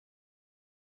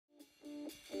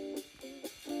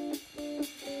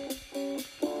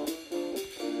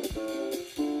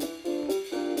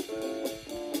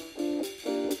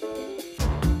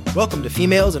Welcome to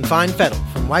Females in Fine Fettle,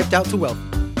 from Wiped Out to Wealthy.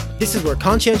 This is where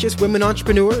conscientious women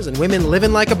entrepreneurs and women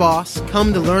living like a boss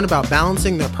come to learn about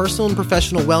balancing their personal and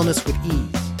professional wellness with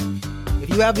ease. If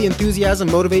you have the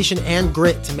enthusiasm, motivation, and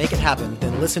grit to make it happen,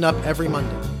 then listen up every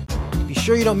Monday. To be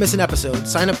sure you don't miss an episode,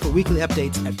 sign up for weekly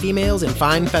updates at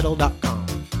femalesinfinefettle.com.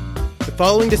 The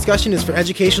following discussion is for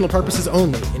educational purposes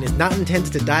only and is not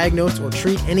intended to diagnose or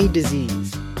treat any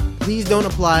disease. Please don't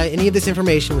apply any of this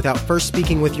information without first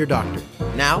speaking with your doctor.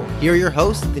 Now, here are your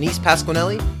hosts, Denise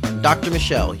Pasquinelli and Dr.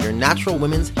 Michelle, your natural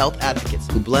women's health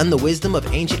advocates who blend the wisdom of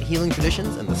ancient healing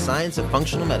traditions and the science of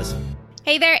functional medicine.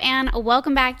 Hey there, and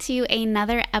welcome back to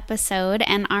another episode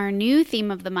and our new theme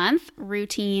of the month,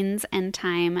 routines and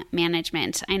time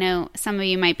management. I know some of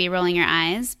you might be rolling your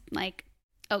eyes like,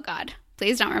 oh God,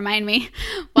 please don't remind me,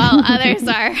 while others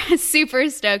are super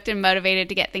stoked and motivated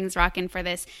to get things rocking for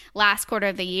this last quarter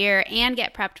of the year and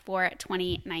get prepped for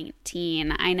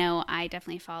 2019. I know I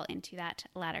definitely fall into that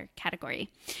latter category.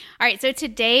 All right, so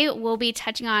today we'll be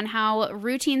touching on how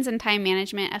routines and time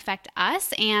management affect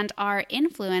us and are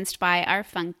influenced by our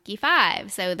Funky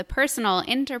Five. So the personal,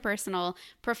 interpersonal,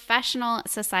 professional,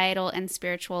 societal, and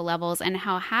spiritual levels, and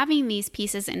how having these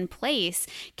pieces in place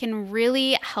can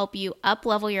really help you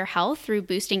up-level your health through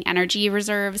boosting energy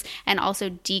reserves and also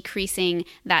decreasing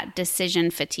that decision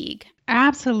fatigue.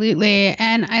 Absolutely.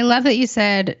 And I love that you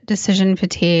said decision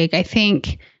fatigue. I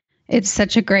think it's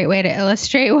such a great way to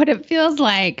illustrate what it feels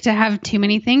like to have too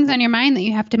many things on your mind that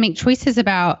you have to make choices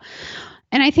about.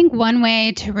 And I think one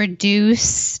way to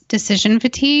reduce decision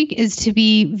fatigue is to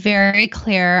be very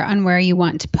clear on where you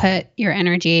want to put your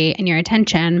energy and your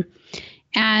attention.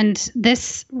 And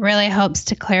this really helps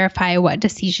to clarify what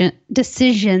decisions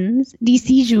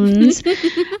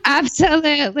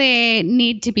absolutely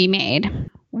need to be made.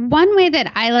 One way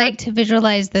that I like to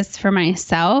visualize this for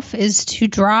myself is to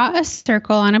draw a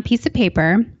circle on a piece of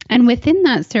paper, and within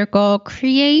that circle,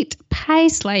 create pie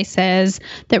slices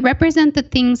that represent the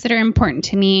things that are important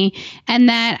to me and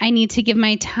that I need to give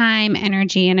my time,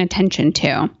 energy, and attention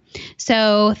to.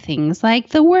 So things like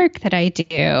the work that I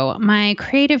do, my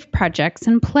creative projects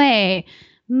and play,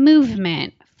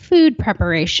 movement, food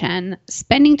preparation,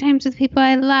 spending time with people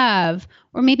I love,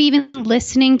 or maybe even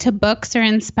listening to books or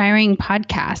inspiring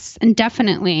podcasts, and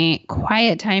definitely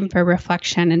quiet time for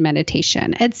reflection and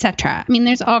meditation, etc. I mean,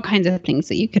 there's all kinds of things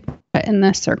that you could put in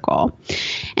this circle.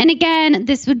 And again,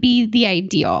 this would be the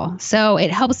ideal. So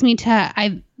it helps me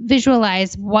I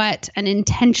visualize what an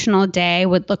intentional day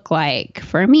would look like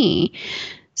for me.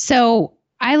 So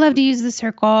I love to use the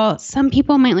circle. Some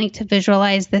people might like to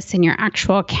visualize this in your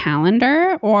actual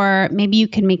calendar, or maybe you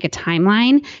can make a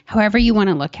timeline, however you want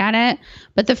to look at it.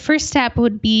 But the first step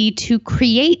would be to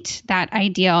create that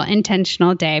ideal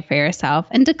intentional day for yourself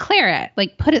and declare it,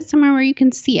 like put it somewhere where you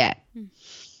can see it.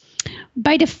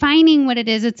 By defining what it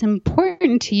is that's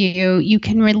important to you, you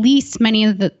can release many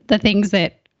of the things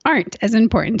that aren't as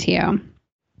important to you.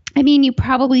 I mean, you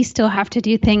probably still have to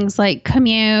do things like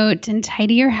commute and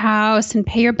tidy your house and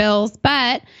pay your bills,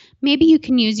 but maybe you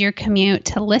can use your commute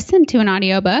to listen to an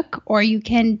audiobook, or you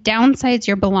can downsize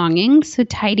your belongings so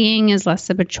tidying is less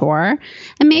of a chore.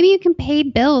 And maybe you can pay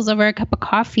bills over a cup of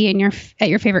coffee at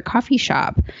your favorite coffee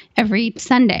shop every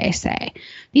Sunday, say.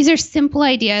 These are simple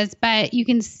ideas, but you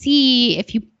can see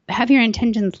if you have your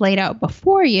intentions laid out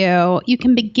before you, you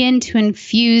can begin to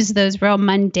infuse those real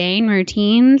mundane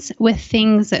routines with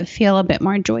things that feel a bit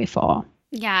more joyful.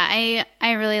 Yeah,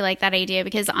 I really like that idea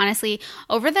because honestly,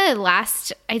 over the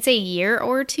last, I'd say year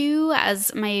or two,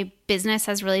 as my business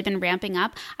has really been ramping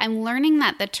up, I'm learning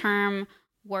that the term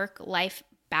work-life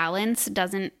balance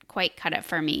doesn't quite cut it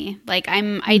for me. Like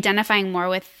I'm identifying more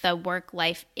with the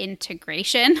work-life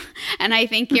integration. And I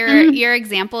think your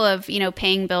example of,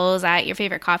 paying bills at your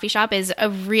favorite coffee shop is a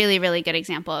really, really good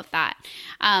example of that.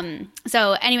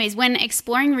 So anyways, when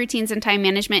exploring routines and time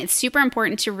management, it's super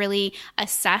important to really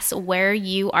assess where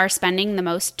you are spending the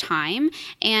most time.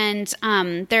 And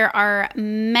there are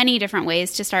many different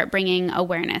ways to start bringing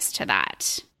awareness to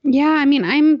that. Yeah, I mean,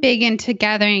 I'm big into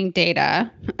gathering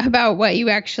data about what you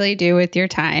actually do with your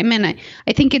time. And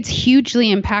I think it's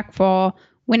hugely impactful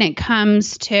when it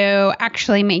comes to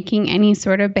actually making any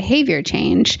sort of behavior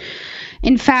change.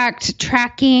 In fact,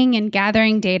 tracking and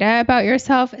gathering data about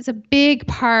yourself is a big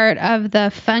part of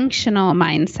the functional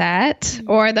mindset,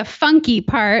 or the funky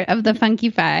part of the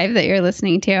Funky Five that you're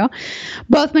listening to.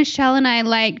 Both Michelle and I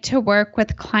like to work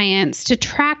with clients to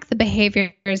track the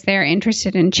behaviors they're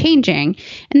interested in changing.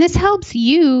 And this helps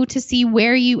you to see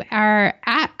where you are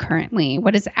at currently,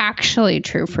 what is actually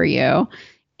true for you.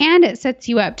 and it sets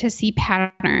you up to see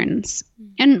patterns.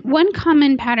 And one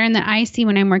common pattern that I see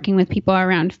when I'm working with people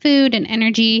around food and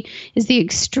energy is the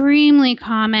extremely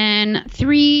common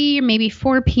 3 or maybe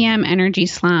 4 p.m. energy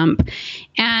slump.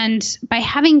 And by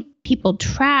having people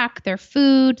track their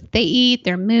food they eat,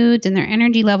 their moods, and their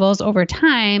energy levels over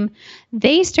time,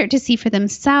 they start to see for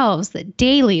themselves that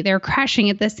daily they're crashing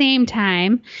at the same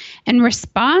time and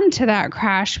respond to that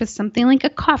crash with something like a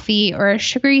coffee or a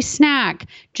sugary snack,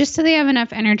 just so they have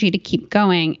enough energy to keep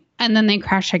going. And then they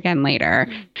crash again later.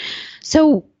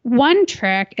 So one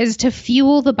trick is to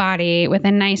fuel the body with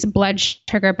a nice blood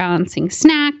sugar balancing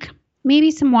snack, maybe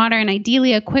some water, and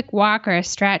ideally a quick walk or a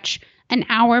stretch an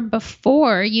hour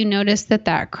before you notice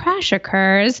that crash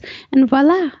occurs, and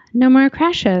voila, no more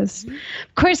crashes.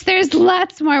 Of course, there's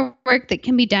lots more work that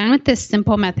can be done with this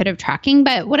simple method of tracking,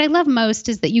 but what I love most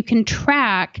is that you can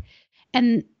track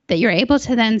and that you're able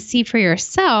to then see for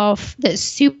yourself that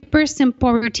super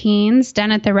simple routines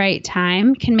done at the right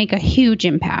time can make a huge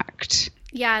impact.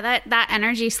 Yeah, that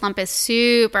energy slump is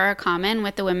super common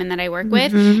with the women that I work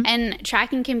with. And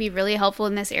tracking can be really helpful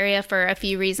in this area for a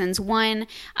few reasons. One,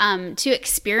 to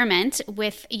experiment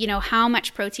with, how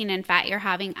much protein and fat you're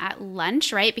having at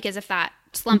lunch, right? Because if that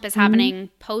slump is happening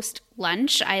post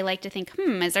lunch, I like to think,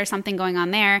 is there something going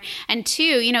on there? And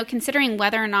two, considering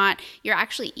whether or not you're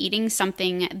actually eating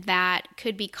something that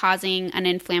could be causing an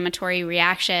inflammatory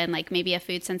reaction, like maybe a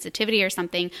food sensitivity or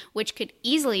something, which could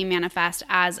easily manifest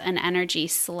as an energy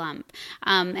slump.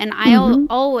 And I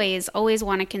always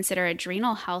want to consider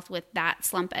adrenal health with that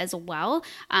slump as well.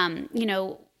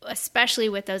 Especially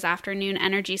with those afternoon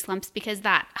energy slumps, because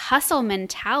that hustle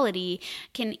mentality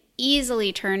can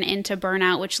easily turn into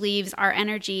burnout, which leaves our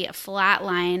energy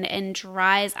flatlined and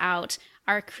dries out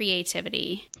our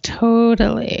creativity.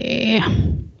 Totally.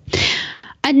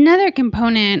 Another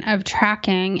component of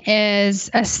tracking is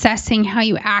assessing how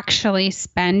you actually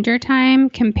spend your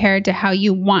time compared to how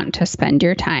you want to spend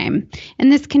your time.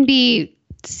 And this can be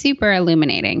super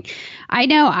illuminating. I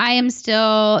know I am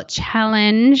still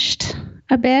challenged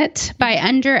a bit by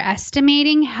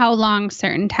underestimating how long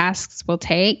certain tasks will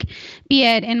take, be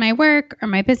it in my work or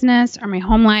my business or my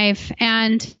home life.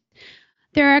 And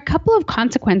there are a couple of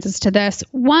consequences to this.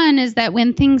 One is that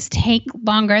when things take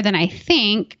longer than I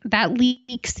think, that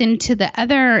leaks into the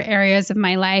other areas of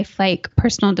my life, like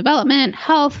personal development,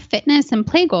 health, fitness, and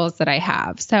play goals that I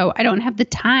have. So I don't have the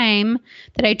time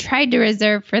that I tried to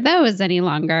reserve for those any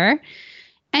longer.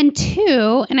 And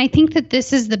two, and I think that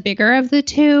this is the bigger of the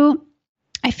two,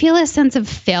 I feel a sense of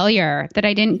failure that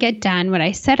I didn't get done what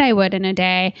I said I would in a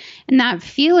day. And that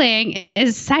feeling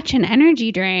is such an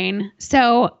energy drain.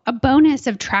 So a bonus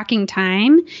of tracking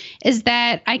time is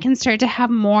that I can start to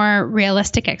have more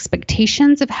realistic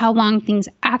expectations of how long things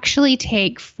actually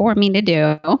take for me to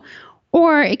do.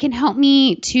 Or it can help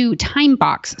me to time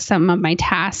box some of my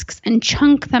tasks and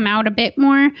chunk them out a bit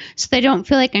more so they don't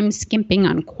feel like I'm skimping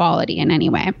on quality in any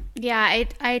way. Yeah,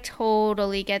 I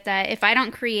totally get that. If I don't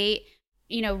create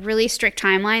really strict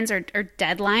timelines or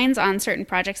deadlines on certain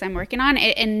projects I'm working on,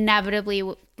 it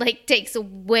inevitably takes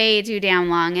way too damn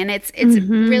long. And it's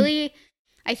really,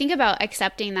 I think about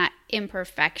accepting that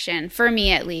imperfection, for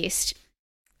me at least.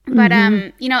 But,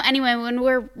 anyway, when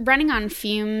we're running on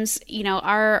fumes,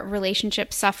 our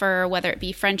relationships suffer, whether it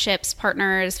be friendships,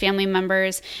 partners, family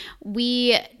members.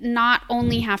 We not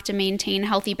only have to maintain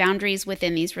healthy boundaries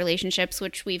within these relationships,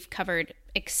 which we've covered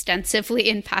extensively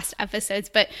in past episodes,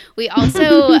 but we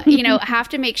also, have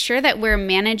to make sure that we're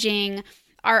managing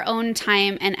our own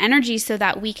time and energy so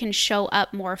that we can show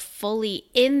up more fully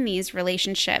in these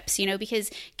relationships, because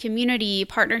community,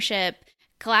 partnership,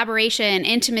 collaboration,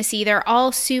 intimacy, they're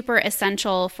all super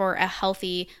essential for a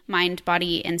healthy mind,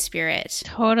 body, and spirit.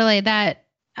 Totally. That,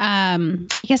 I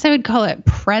guess I would call it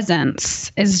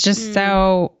presence is just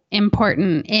so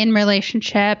important in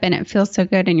relationship, and it feels so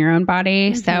good in your own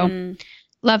body. So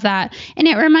love that. And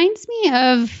it reminds me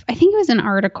of, I think it was an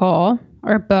article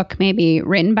or a book maybe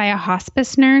written by a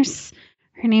hospice nurse.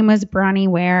 Her name was Bronnie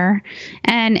Ware.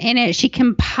 And in it, she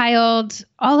compiled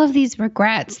all of these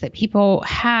regrets that people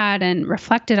had and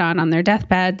reflected on their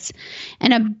deathbeds.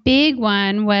 And a big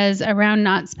one was around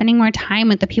not spending more time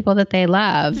with the people that they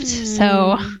loved.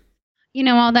 So,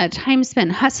 all that time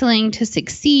spent hustling to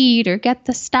succeed or get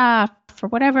the stuff or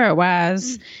whatever it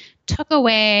was took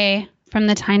away from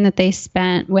the time that they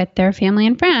spent with their family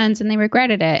and friends, and they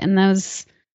regretted it. And those,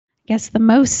 I guess, the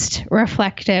most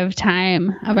reflective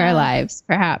time of our lives,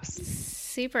 perhaps.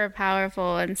 Super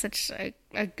powerful and such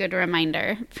a good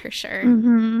reminder, for sure.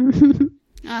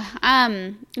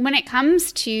 When it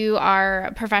comes to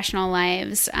our professional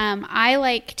lives, I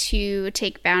like to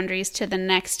take boundaries to the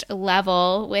next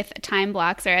level with time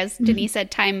blocks, or as Denise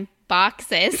said, time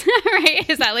boxes, right?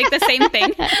 Is that like the same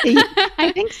thing?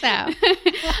 I think so.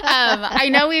 I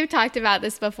know we've talked about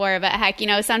this before, but heck,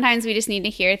 sometimes we just need to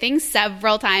hear things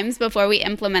several times before we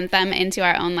implement them into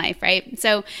our own life, right?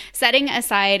 So setting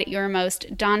aside your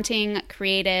most daunting,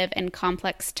 creative, and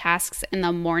complex tasks in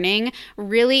the morning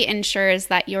really ensures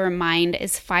that your mind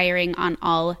is firing on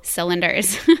all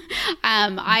cylinders.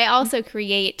 I also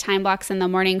create time blocks in the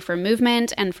morning for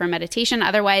movement and for meditation.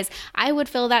 Otherwise, I would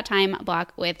fill that time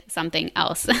block with something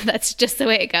else. That's just the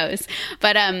way it goes.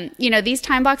 But, these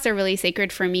time blocks are really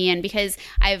sacred for me. And because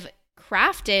I've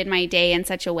crafted my day in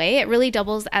such a way, it really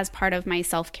doubles as part of my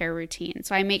self-care routine.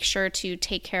 So I make sure to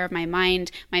take care of my mind,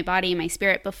 my body, my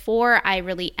spirit before I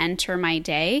really enter my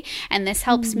day. And this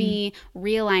helps me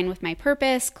realign with my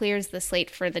purpose, clears the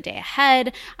slate for the day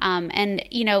ahead.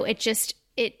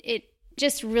 It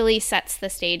just really sets the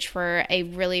stage for a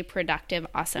really productive,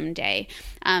 awesome day.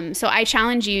 So I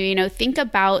challenge you, think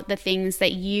about the things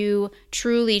that you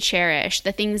truly cherish,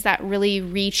 the things that really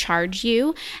recharge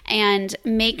you, and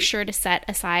make sure to set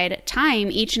aside time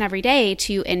each and every day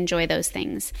to enjoy those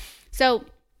things. So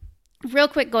real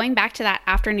quick, going back to that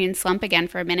afternoon slump again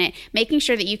for a minute, making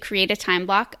sure that you create a time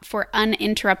block for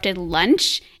uninterrupted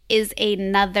lunch is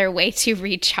another way to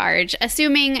recharge,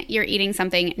 assuming you're eating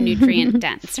something nutrient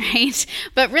dense, right?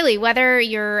 But really, whether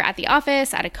you're at the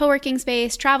office, at a co-working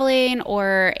space, traveling,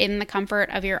 or in the comfort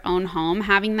of your own home,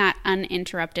 having that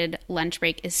uninterrupted lunch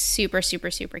break is super, super,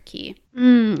 super key.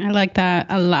 I like that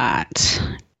a lot.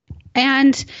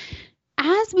 And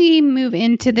as we move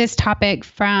into this topic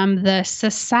from the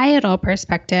societal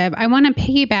perspective, I want to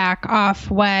piggyback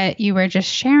off what you were just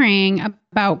sharing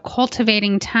about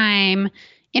cultivating time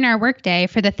in our workday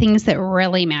for the things that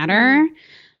really matter,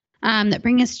 that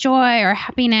bring us joy or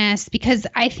happiness, because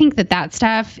I think that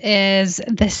stuff is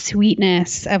the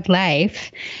sweetness of life,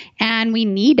 and we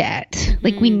need it.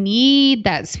 Like, we need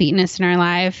that sweetness in our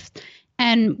life.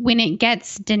 And when it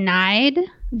gets denied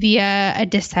via a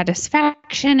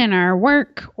dissatisfaction in our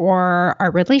work or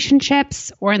our relationships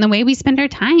or in the way we spend our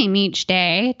time each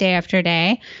day, day after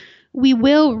day, we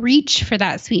will reach for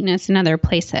that sweetness in other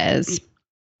places.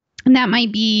 And that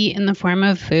might be in the form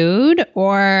of food,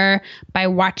 or by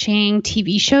watching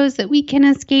TV shows that we can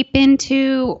escape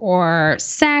into, or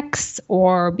sex,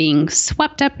 or being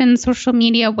swept up in social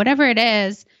media, whatever it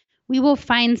is. We will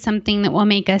find something that will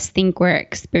make us think we're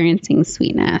experiencing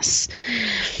sweetness.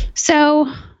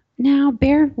 So now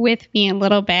bear with me a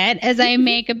little bit as I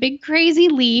make a big crazy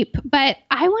leap, but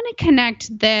I want to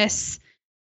connect this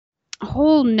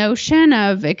whole notion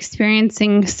of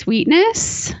experiencing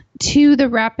sweetness to the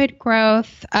rapid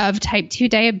growth of type 2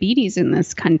 diabetes in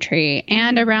this country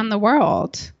and around the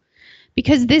world,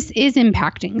 because this is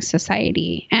impacting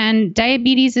society. And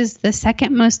diabetes is the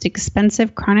second most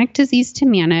expensive chronic disease to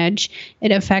manage.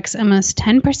 It affects almost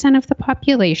 10% of the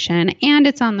population, and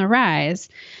it's on the rise.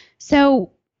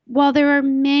 So while there are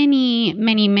many,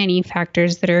 many, many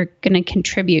factors that are going to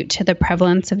contribute to the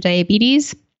prevalence of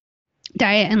diabetes,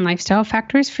 diet and lifestyle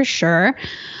factors for sure,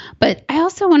 but I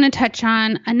also want to touch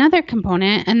on another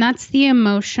component, and that's the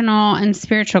emotional and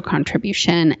spiritual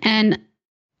contribution. And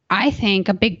I think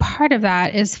a big part of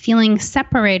that is feeling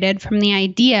separated from the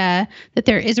idea that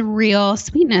there is real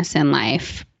sweetness in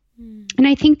life. And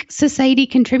I think society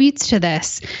contributes to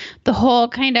this. The whole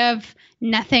kind of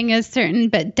nothing is certain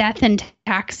but death and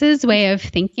taxes way of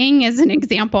thinking is an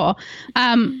example.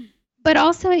 But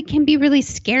also it can be really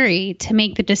scary to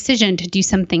make the decision to do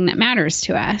something that matters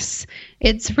to us.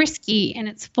 It's risky and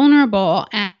it's vulnerable,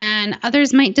 and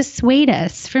others might dissuade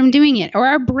us from doing it, or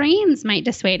our brains might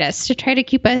dissuade us to try to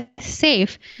keep us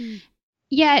safe.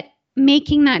 Yet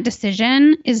making that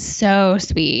decision is so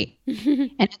sweet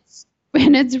and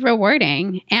it's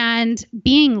rewarding, and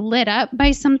being lit up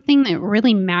by something that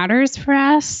really matters for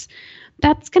us,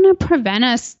 that's going to prevent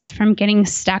us from getting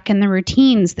stuck in the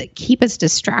routines that keep us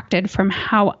distracted from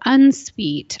how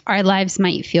unsweet our lives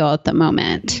might feel at the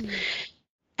moment.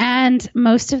 And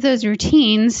most of those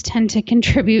routines tend to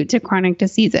contribute to chronic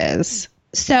diseases.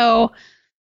 So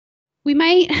we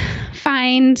might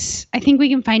I think we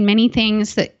can find many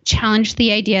things that challenge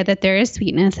the idea that there is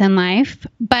sweetness in life,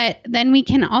 but then we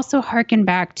can also hearken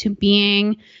back to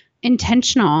being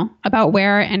intentional about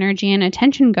where our energy and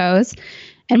attention goes.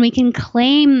 And we can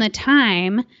claim the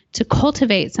time to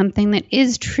cultivate something that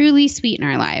is truly sweet in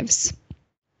our lives.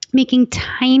 Making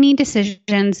tiny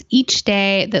decisions each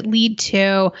day that lead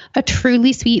to a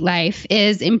truly sweet life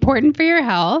is important for your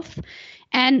health,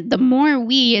 And the more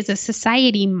we as a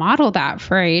society model that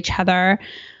for each other,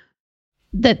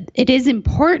 that it is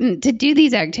important to do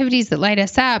these activities that light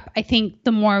us up, I think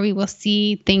the more we will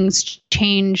see things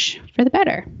change for the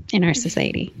better in our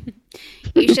society.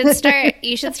 You should start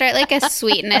like a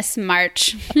sweetness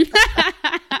march.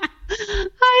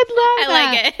 I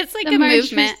like it. It's like the a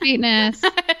march movement. For sweetness.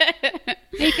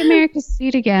 Make America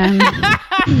sweet again.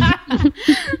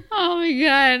 Oh my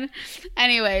God.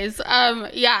 Anyways,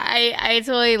 yeah, I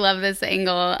totally love this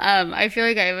angle. I feel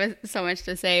like I have so much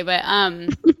to say, but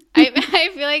I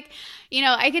feel like,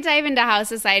 I could dive into how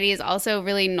society has also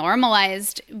really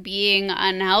normalized being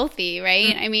unhealthy,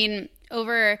 right? I mean,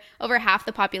 over half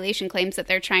the population claims that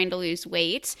they're trying to lose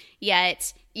weight,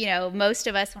 yet most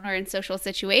of us, when we're in social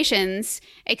situations,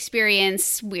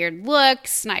 experience weird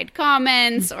looks, snide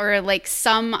comments, or like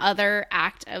some other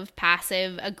act of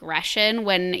passive aggression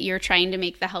when you're trying to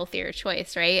make the healthier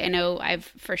choice, right? I know I've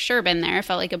for sure been there.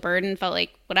 Felt like a burden, felt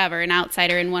like whatever, an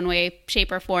outsider in one way,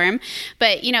 shape, or form.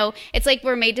 But, it's like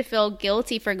we're made to feel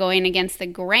guilty for going against the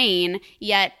grain,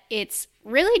 yet it's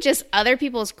really just other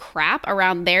people's crap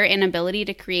around their inability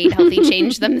to create healthy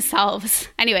change themselves.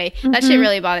 Anyway, that shit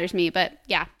really bothers me, but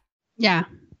yeah.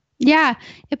 Yeah,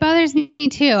 it bothers me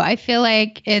too. I feel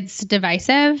like it's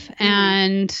divisive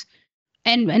and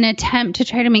an attempt to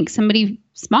try to make somebody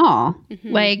small.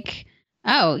 Like,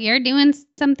 oh, you're doing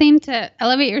something to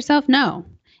elevate yourself? No.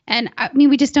 And I mean,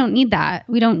 we just don't need that.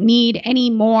 We don't need any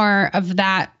more of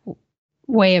that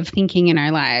way of thinking in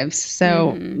our lives.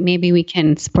 So maybe we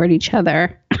can support each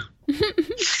other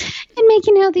and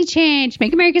making healthy change.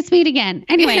 Make America sweet again.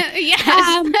 Anyway.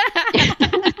 Yes.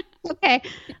 Okay.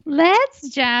 Let's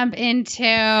jump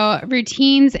into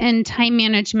routines and time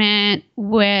management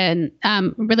when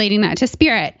relating that to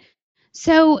spirit.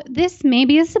 So this may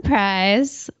be a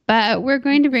surprise, but we're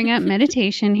going to bring up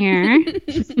meditation here.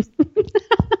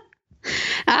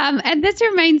 And this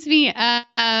reminds me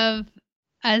of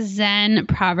a Zen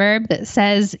proverb that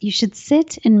says you should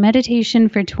sit in meditation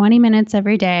for 20 minutes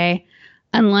every day,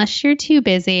 unless you're too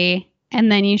busy,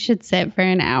 and then you should sit for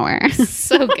an hour.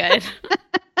 So good.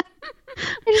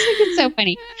 I just think it's so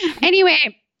funny.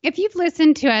 Anyway, if you've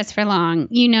listened to us for long,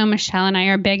 Michelle and I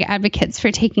are big advocates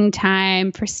for taking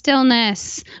time for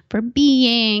stillness, for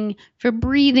being, for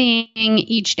breathing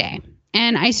each day.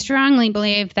 And I strongly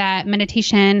believe that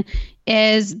meditation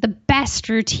is the best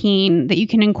routine that you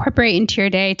can incorporate into your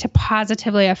day to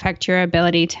positively affect your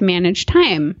ability to manage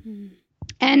time.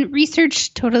 And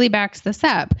research totally backs this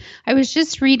up. I was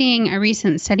just reading a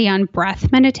recent study on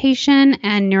breath meditation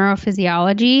and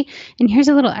neurophysiology, and here's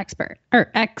a little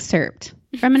excerpt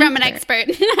from an expert.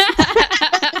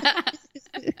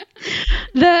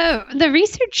 The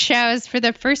research shows for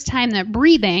the first time that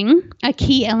breathing, a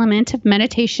key element of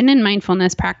meditation and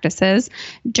mindfulness practices,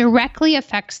 directly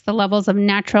affects the levels of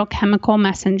natural chemical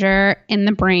messenger in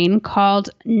the brain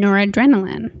called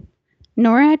noradrenaline.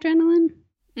 Noradrenaline?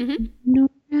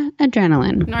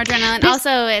 Noradrenaline. Noradrenaline.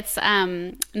 Also, it's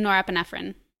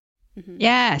norepinephrine.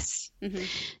 Yes.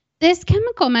 This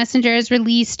chemical messenger is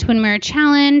released when we're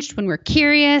challenged, when we're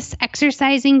curious,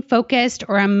 exercising, focused,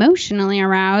 or emotionally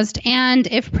aroused, and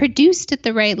if produced at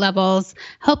the right levels,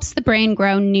 helps the brain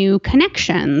grow new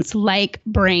connections like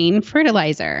brain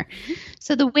fertilizer.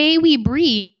 So the way we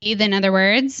breathe, in other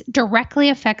words, directly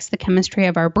affects the chemistry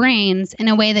of our brains in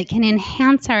a way that can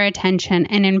enhance our attention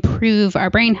and improve our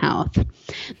brain health.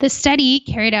 The study,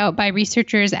 carried out by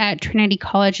researchers at Trinity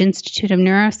College Institute of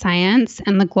Neuroscience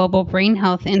and the Global Brain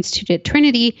Health Institute at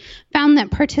Trinity, found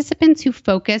that participants who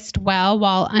focused well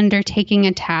while undertaking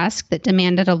a task that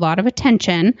demanded a lot of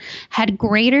attention had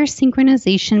greater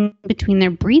synchronization between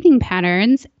their breathing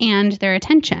patterns and their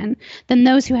attention than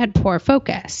those who had poor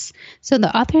focus. So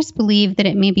the authors believe that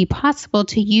it may be possible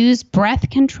to use breath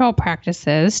control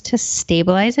practices to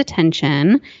stabilize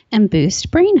attention and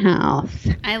boost brain health.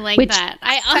 I like that.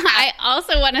 I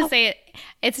also want to say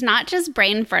it's not just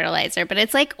brain fertilizer, but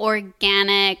it's like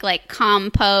organic, like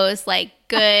compost, like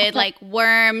good, like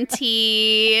worm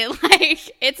tea.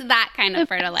 Like it's that kind of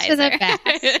fertilizer. The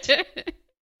best.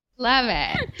 Love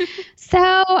it. So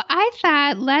I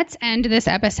thought let's end this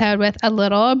episode with a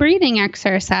little breathing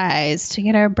exercise to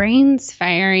get our brains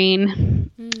firing.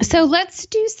 So let's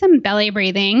do some belly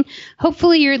breathing.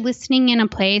 Hopefully you're listening in a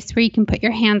place where you can put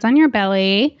your hands on your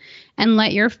belly and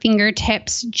let your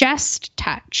fingertips just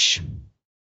touch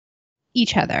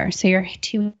each other. So your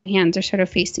two hands are sort of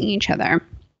facing each other.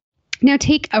 Now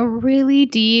take a really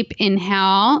deep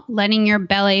inhale, letting your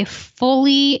belly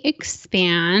fully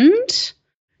expand.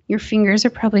 Your fingers are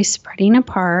probably spreading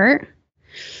apart.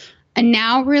 And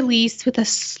now release with a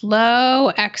slow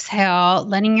exhale,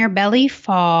 letting your belly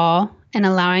fall and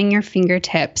allowing your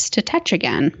fingertips to touch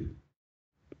again.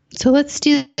 So let's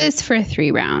do this for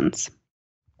 3 rounds.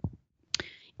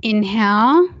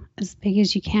 Inhale as big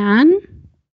as you can.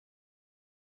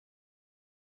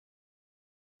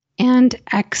 And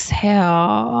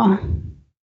exhale.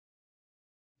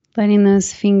 Letting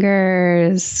those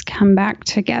fingers come back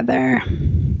together.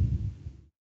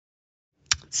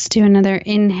 Let's do another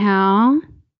inhale.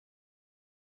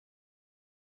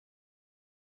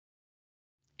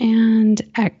 And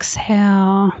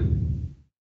exhale.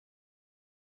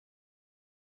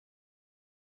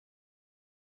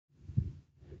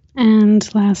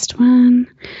 And last one.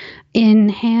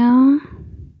 Inhale.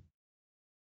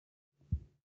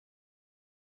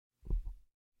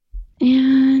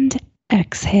 And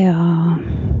exhale.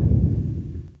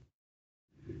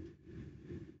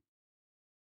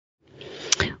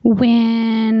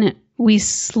 When we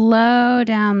slow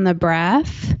down the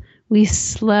breath, we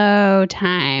slow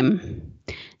time.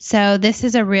 So this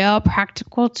is a real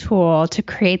practical tool to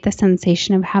create the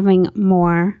sensation of having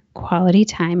more quality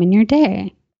time in your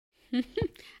day.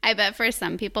 I bet for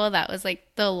some people that was like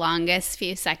the longest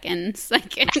few seconds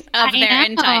of their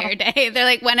entire day. They're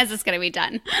like, when is this going to be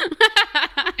done?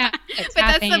 Yeah, but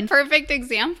that's the perfect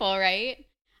example, right?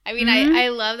 I mean, I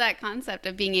love that concept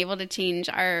of being able to change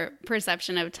our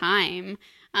perception of time.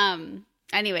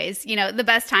 Anyways, the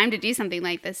best time to do something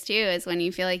like this too is when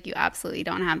you feel like you absolutely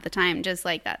don't have the time, just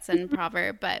like that's in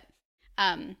proverb. But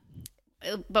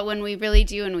when we really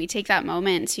do, and we take that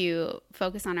moment to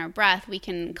focus on our breath, we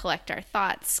can collect our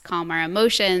thoughts, calm our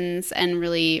emotions, and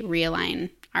really realign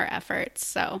our efforts.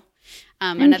 So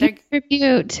another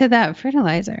contribute to that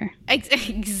fertilizer.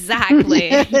 Exactly.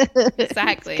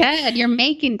 Exactly. Good. You're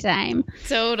making time.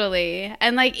 Totally.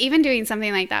 And like even doing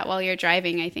something like that while you're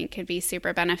driving, I think could be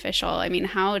super beneficial. I mean,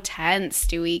 how tense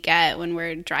do we get when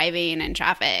we're driving in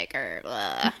traffic or,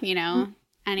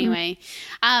 Anyway,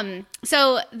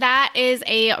 so that is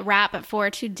a wrap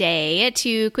for today.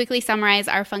 To quickly summarize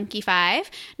our Funky 5,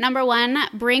 number 1,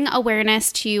 bring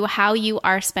awareness to how you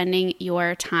are spending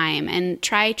your time and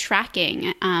try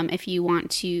tracking if you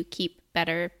want to keep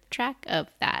better track of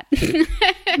that.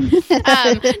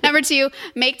 Number 2,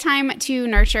 make time to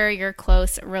nurture your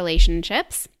close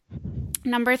relationships.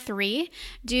 Number 3,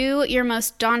 do your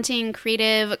most daunting,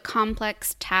 creative,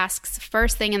 complex tasks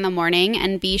first thing in the morning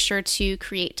and be sure to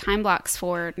create time blocks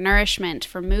for nourishment,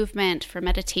 for movement, for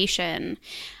meditation.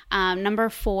 Number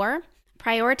 4,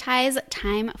 prioritize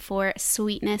time for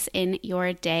sweetness in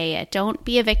your day. Don't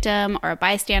be a victim or a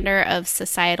bystander of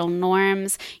societal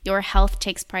norms. Your health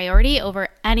takes priority over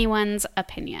anyone's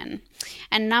opinion.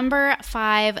 And number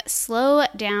 5, slow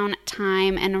down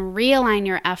time and realign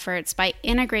your efforts by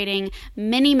integrating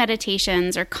mini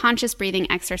meditations or conscious breathing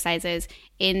exercises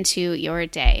into your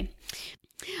day.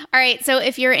 All right, so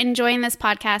if you're enjoying this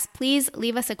podcast, please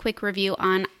leave us a quick review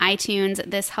on iTunes.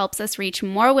 This helps us reach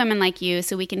more women like you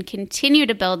so we can continue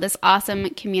to build this awesome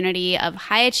community of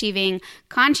high-achieving,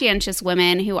 conscientious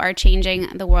women who are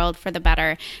changing the world for the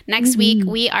better. Next week,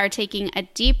 we are taking a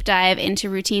deep dive into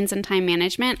routines and time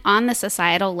management on the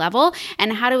societal level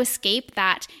and how to escape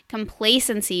that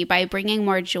complacency by bringing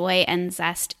more joy and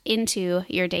zest into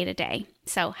your day-to-day.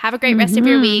 So have a great rest of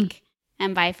your week,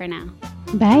 and bye for now.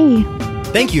 Bye.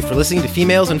 Thank you for listening to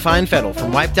Females in Fine Fettle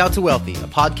from Wiped Out to Wealthy, a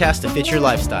podcast to fit your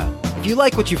lifestyle. If you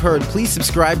like what you've heard, please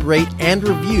subscribe, rate, and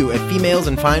review at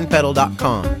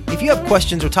femalesandfinefettle.com. If you have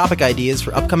questions or topic ideas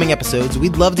for upcoming episodes,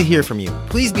 we'd love to hear from you.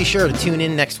 Please be sure to tune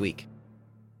in next week.